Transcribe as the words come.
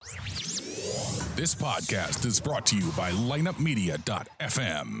This podcast is brought to you by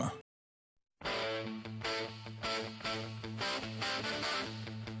lineupmedia.fm.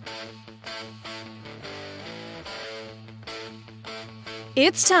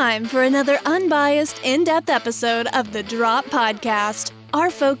 It's time for another unbiased, in-depth episode of the Drop Podcast. Our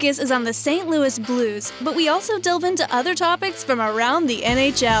focus is on the St. Louis Blues, but we also delve into other topics from around the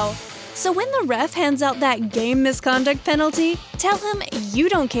NHL. So when the ref hands out that game misconduct penalty, tell him you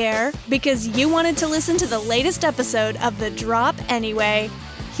don't care because you wanted to listen to the latest episode of The Drop anyway.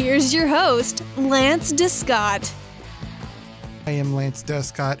 Here's your host, Lance Descott. I am Lance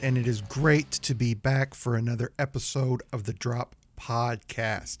Descott, and it is great to be back for another episode of The Drop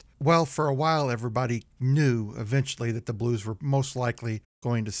Podcast. Well, for a while, everybody knew eventually that the Blues were most likely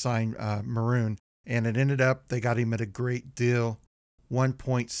going to sign Maroon, and it ended up they got him at a great deal.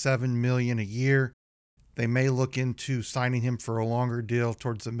 $1.7 million a year. They may look into signing him for a longer deal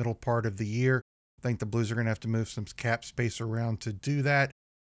towards the middle part of the year. I think the Blues are going to have to move some cap space around to do that.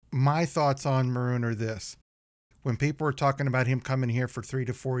 My thoughts on Maroon are this. When people were talking about him coming here for 3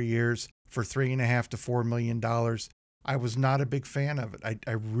 to 4 years for $3.5 to $4 million, I was not a big fan of it. I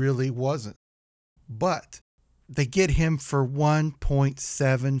really wasn't. But they get him for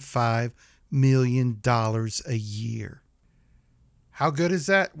 $1.75 million a year. How good is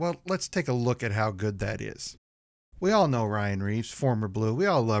that? Well, let's take a look at how good that is. We all know Ryan Reaves, former Blue. We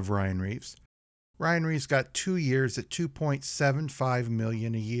all love Ryan Reaves. Ryan Reaves got 2 years at $2.75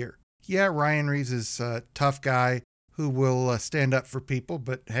 million a year. Yeah, Ryan Reaves is a tough guy who will stand up for people,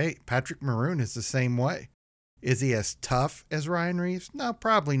 but hey, Patrick Maroon is the same way. Is he as tough as Ryan Reaves? No,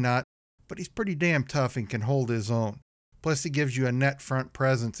 probably not, but he's pretty damn tough and can hold his own. Plus, he gives you a net front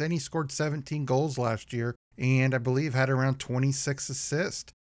presence, and he scored 17 goals last year, and I believe had around 26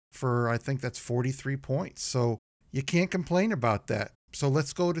 assists for, I think that's 43 points. So you can't complain about that. So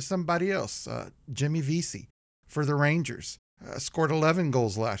let's go to somebody else. Jimmy Vesey for the Rangers. Scored 11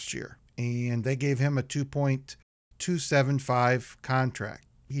 goals last year, and they gave him a $2.275 contract.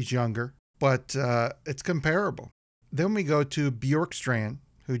 He's younger, but it's comparable. Then we go to Bjorkstrand,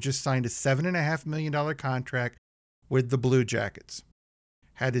 who just signed a $7.5 million contract with the Blue Jackets.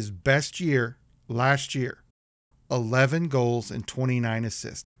 Had his best year last year. 11 goals and 29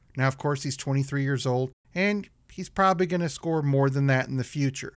 assists. Now, of course, he's 23 years old, and he's probably going to score more than that in the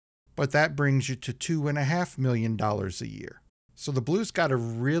future. But that brings you to $2.5 million a year. So the Blues got a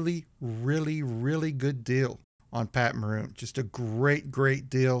really, really, really good deal on Pat Maroon. Just a great, great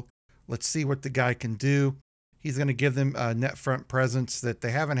deal. Let's see what the guy can do. He's going to give them a net front presence that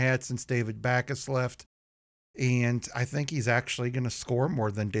they haven't had since David Backes left. And I think he's actually going to score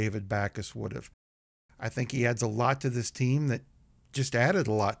more than David Backes would have. I think he adds a lot to this team that just added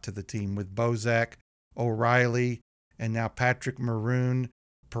a lot to the team with Bozak, O'Reilly, and now Patrick Maroon,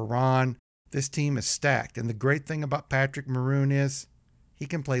 Perron. This team is stacked. And the great thing about Patrick Maroon is he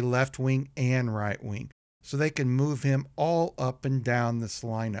can play left wing and right wing. So they can move him all up and down this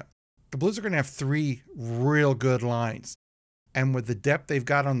lineup. The Blues are going to have 3 real good lines. And with the depth they've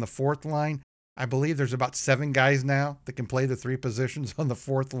got on the fourth line, I believe there's about 7 guys now that can play the 3 positions on the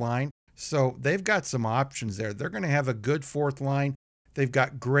fourth line. So they've got some options there. They're going to have a good fourth line. They've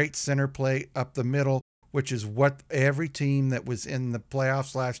got great center play up the middle, which is what every team that was in the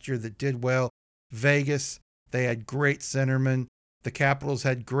playoffs last year that did well. Vegas, they had great centermen. The Capitals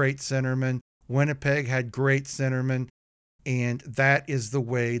had great centermen. Winnipeg had great centermen. And that is the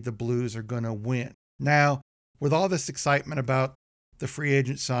way the Blues are going to win. Now, with all this excitement about the free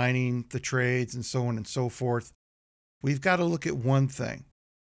agent signing, the trades, and so on and so forth, we've got to look at one thing.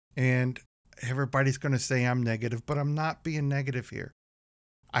 And everybody's going to say I'm negative, but I'm not being negative here.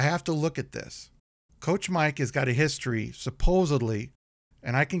 I have to look at this. Coach Mike has got a history, supposedly,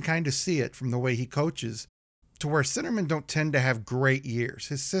 and I can kind of see it from the way he coaches, to where centermen don't tend to have great years.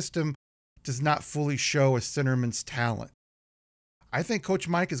 His system does not fully show a centerman's talent. I think Coach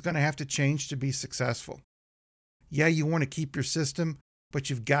Mike is going to have to change to be successful. Yeah, you want to keep your system, but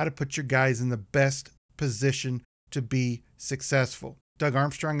you've got to put your guys in the best position to be successful. Doug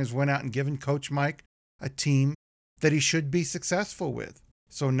Armstrong has went out and given Coach Mike a team that he should be successful with.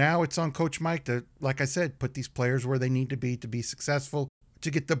 So now it's on Coach Mike to, like I said, put these players where they need to be successful,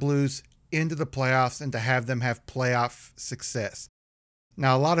 to get the Blues into the playoffs and to have them have playoff success.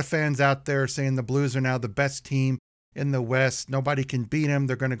 Now, a lot of fans out there are saying the Blues are now the best team in the West. Nobody can beat them.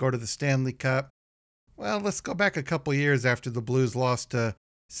 They're going to go to the Stanley Cup. Well, let's go back a couple years after the Blues lost to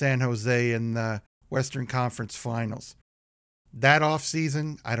San Jose in the Western Conference Finals. That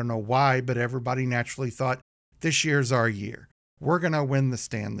offseason, I don't know why, but everybody naturally thought, this year's our year. We're going to win the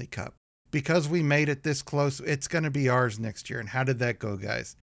Stanley Cup. Because we made it this close, it's going to be ours next year. And how did that go,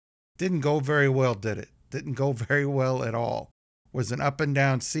 guys? Didn't go very well, did it? Didn't go very well at all. Was an up and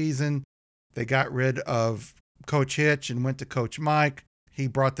down season. They got rid of Coach Hitch and went to Coach Mike. He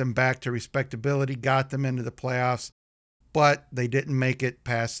brought them back to respectability, got them into the playoffs, but they didn't make it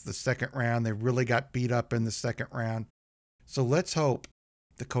past the second round. They really got beat up in the second round. So let's hope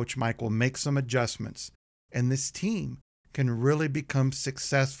that Coach Mike will make some adjustments and this team can really become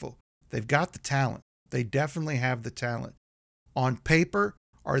successful. They've got the talent. They definitely have the talent. On paper,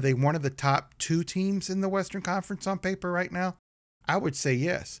 are they one of the top 2 teams in the Western Conference on paper right now? I would say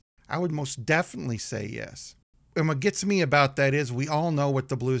yes. I would most definitely say yes. And what gets me about that is we all know what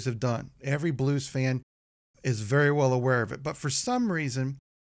the Blues have done. Every Blues fan is very well aware of it. But for some reason,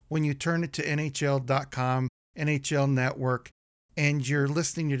 when you turn it to NHL.com, NHL Network, and you're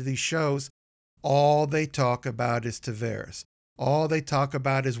listening to these shows, all they talk about is Tavares. All they talk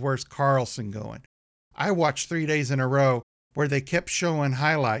about is where's Karlsson going. I watched 3 days in a row where they kept showing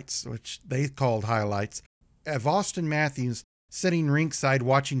highlights, which they called highlights, of Austin Matthews sitting ringside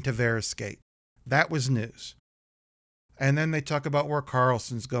watching Tavares skate. That was news. And then they talk about where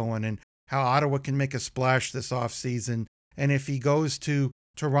Karlsson's going and how Ottawa can make a splash this offseason. And if he goes to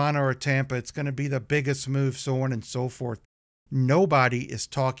Toronto or Tampa, it's going to be the biggest move, so on and so forth. Nobody is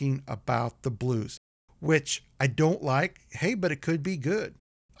talking about the Blues, which I don't like. Hey, but it could be good.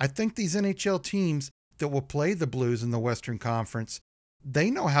 I think these NHL teams that will play the Blues in the Western Conference, they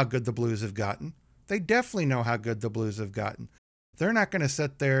know how good the Blues have gotten. They definitely know how good the Blues have gotten. They're not going to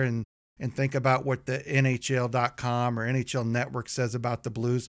sit there and think about what the NHL.com or NHL Network says about the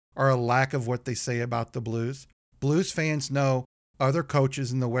Blues or a lack of what they say about the Blues. Blues fans know, other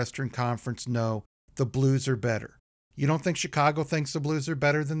coaches in the Western Conference know the Blues are better. You don't think Chicago thinks the Blues are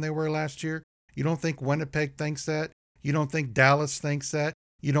better than they were last year? You don't think Winnipeg thinks that? You don't think Dallas thinks that?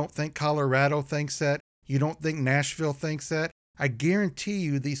 You don't think Colorado thinks that? You don't think Nashville thinks that? I guarantee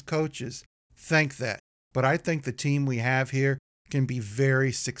you these coaches think that. But I think the team we have here can be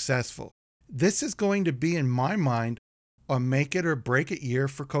very successful. This is going to be, in my mind, a make it or break it year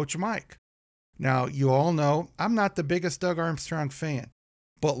for Coach Mike. Now, you all know I'm not the biggest Doug Armstrong fan,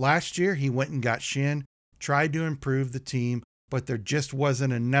 but last year he went and got Shin, tried to improve the team, but there just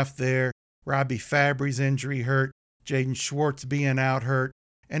wasn't enough there. Robbie Fabbri's injury hurt, Jaden Schwartz being out hurt,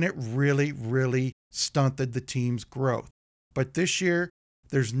 and it really, really stunted the team's growth. But this year,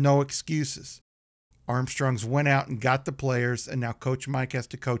 there's no excuses. Armstrong's went out and got the players, and now Coach Mike has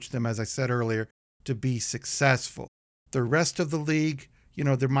to coach them, as I said earlier, to be successful. The rest of the league,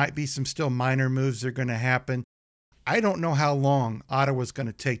 there might be some still minor moves that are going to happen. I don't know how long Ottawa's going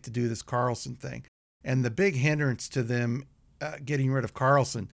to take to do this Karlsson thing. And the big hindrance to them getting rid of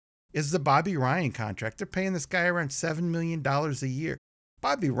Karlsson is the Bobby Ryan contract. They're paying this guy around $7 million a year.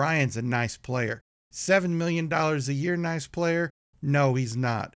 Bobby Ryan's a nice player. $7 million a year, nice player? No, he's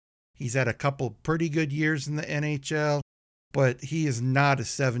not. He's had a couple pretty good years in the NHL, but he is not a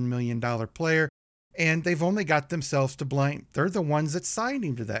 $7 million player, and they've only got themselves to blame. They're the ones that signed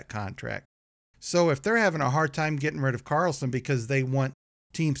him to that contract. So if they're having a hard time getting rid of Karlsson because they want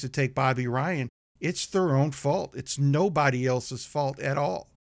teams to take Bobby Ryan, it's their own fault. It's nobody else's fault at all.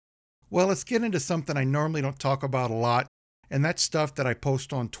 Well, let's get into something I normally don't talk about a lot, and that's stuff that I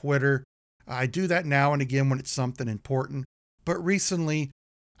post on Twitter. I do that now and again when it's something important, but recently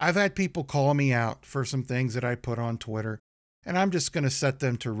I've had people call me out for some things that I put on Twitter, and I'm just going to set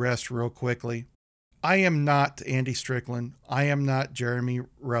them to rest real quickly. I am not Andy Strickland. I am not Jeremy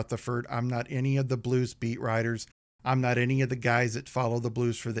Rutherford. I'm not any of the Blues beat writers. I'm not any of the guys that follow the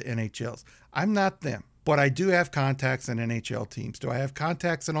Blues for the NHLs. I'm not them, but I do have contacts in NHL teams. Do I have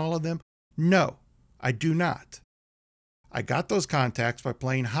contacts in all of them? No, I do not. I got those contacts by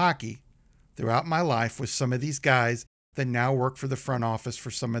playing hockey throughout my life with some of these guys that now work for the front office for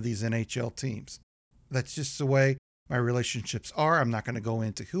some of these NHL teams. That's just the way my relationships are. I'm not going to go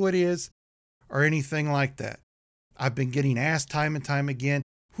into who it is or anything like that. I've been getting asked time and time again,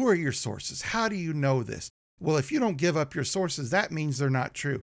 who are your sources? How do you know this? Well, if you don't give up your sources, that means they're not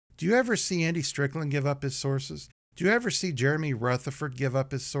true. Do you ever see Andy Strickland give up his sources? Do you ever see Jeremy Rutherford give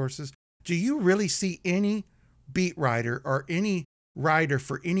up his sources? Do you really see any beat writer or any writer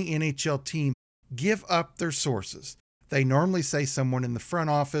for any NHL team give up their sources? They normally say someone in the front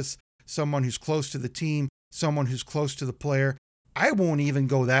office, someone who's close to the team, someone who's close to the player. I won't even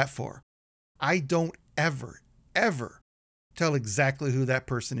go that far. I don't ever tell exactly who that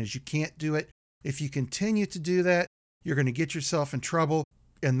person is. You can't do it. If you continue to do that, you're going to get yourself in trouble,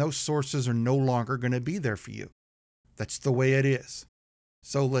 and those sources are no longer going to be there for you. That's the way it is.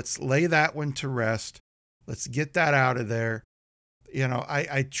 So let's lay that one to rest. Let's get that out of there.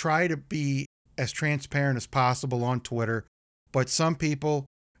 I try to be as transparent as possible on Twitter, but some people,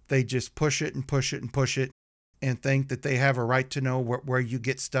 They just push it and push it and push it and think that they have a right to know where you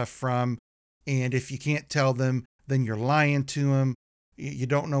get stuff from. And if you can't tell them, then you're lying to them. You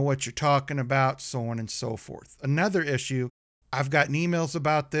don't know what you're talking about, so on and so forth. Another issue, I've gotten emails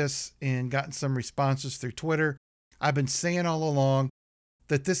about this and gotten some responses through Twitter. I've been saying all along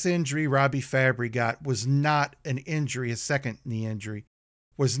that this injury Robby Fabbri got was not an injury, a second knee injury,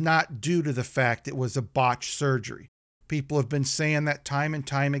 was not due to the fact it was a botched surgery. People have been saying that time and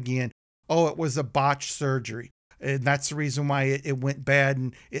time again. Oh, it was a botched surgery. And that's the reason why it went bad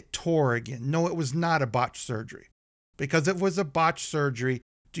and it tore again. No, it was not a botched surgery. Because if it was a botched surgery,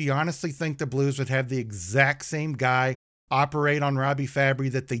 do you honestly think the Blues would have the exact same guy operate on Robby Fabbri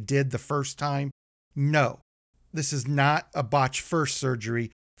that they did the first time? No. This is not a botched first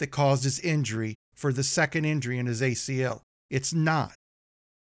surgery that caused his injury for the second injury in his ACL. It's not.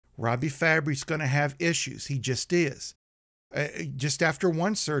 Robby Fabbri's going to have issues. He just is. Just after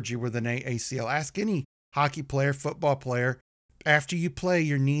one surgery with an ACL, ask any hockey player, football player, after you play,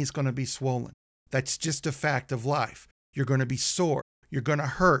 your knee's going to be swollen. That's just a fact of life. You're going to be sore. You're going to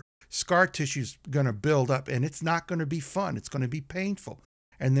hurt. Scar tissue's going to build up, and it's not going to be fun. It's going to be painful.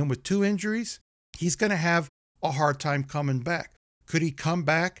 And then with 2 injuries, he's going to have a hard time coming back. Could he come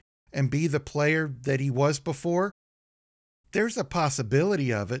back and be the player that he was before? There's a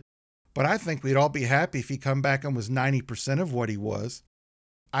possibility of it, but I think we'd all be happy if he come back and was 90% of what he was.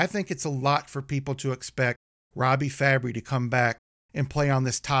 I think it's a lot for people to expect Robby Fabbri to come back and play on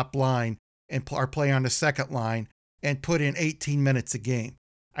this top line or play on the second line and put in 18 minutes a game.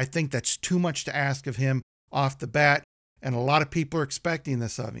 I think that's too much to ask of him off the bat, and a lot of people are expecting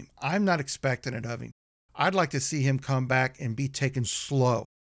this of him. I'm not expecting it of him. I'd like to see him come back and be taken slow.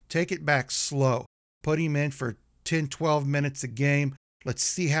 Take it back slow. Put him in for 10, 12 minutes a game. Let's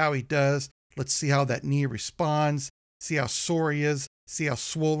see how he does. Let's see how that knee responds. See how sore he is. See how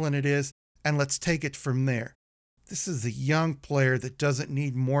swollen it is. And let's take it from there. This is a young player that doesn't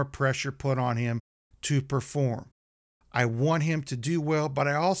need more pressure put on him to perform. I want him to do well, but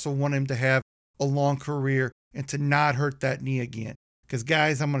I also want him to have a long career and to not hurt that knee again. Because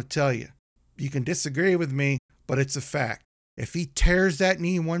guys, I'm going to tell you, you can disagree with me, but it's a fact. If he tears that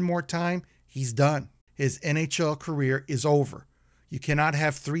knee one more time, he's done. His NHL career is over. You cannot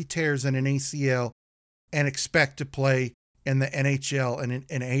have 3 tears in an ACL and expect to play in the NHL in an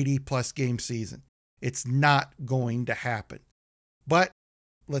 80-plus game season. It's not going to happen. But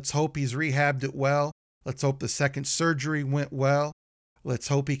let's hope he's rehabbed it well. Let's hope the second surgery went well. Let's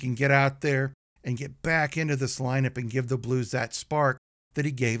hope he can get out there and get back into this lineup and give the Blues that spark that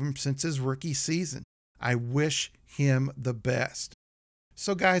he gave him since his rookie season. I wish him the best.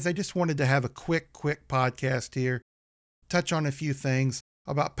 So guys, I just wanted to have a quick podcast here, touch on a few things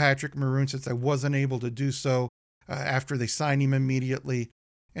about Patrick Maroon since I wasn't able to do so after they signed him immediately,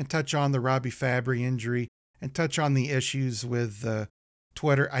 and touch on the Robby Fabbri injury, and touch on the issues with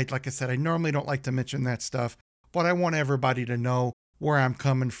Twitter. Like I said, I normally don't like to mention that stuff, but I want everybody to know where I'm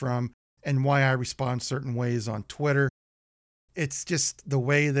coming from and why I respond certain ways on Twitter. It's just the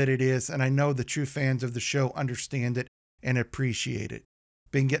way that it is, and I know the true fans of the show understand it and appreciate it.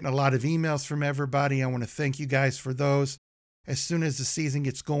 Been getting a lot of emails from everybody. I want to thank you guys for those. As soon as the season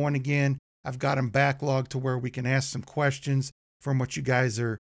gets going again, I've got them backlogged to where we can ask some questions from what you guys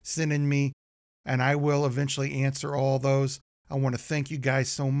are sending me, and I will eventually answer all those. I want to thank you guys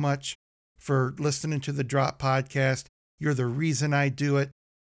so much for listening to the Drop Podcast. You're the reason I do it.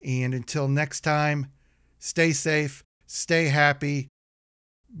 And until next time, stay safe, stay happy,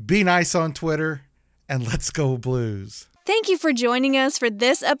 be nice on Twitter, and let's go Blues. Thank you for joining us for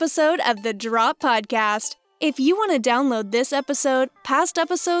this episode of the Drop Podcast. If you want to download this episode, past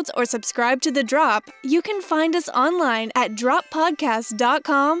episodes, or subscribe to The Drop, you can find us online at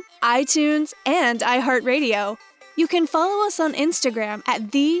droppodcast.com, iTunes, and iHeartRadio. You can follow us on Instagram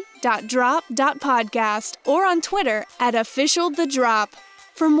at the.drop.podcast or on Twitter at officialthedrop.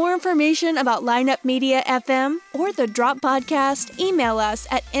 For more information about Lineup Media FM or the Drop Podcast, email us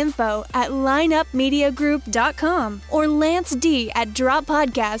at info@lineupmediagroup.com or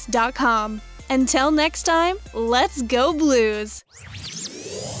lanced@droppodcast.com. Until next time, let's go Blues.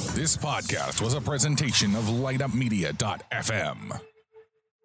 This podcast was a presentation of lineupmedia.fm.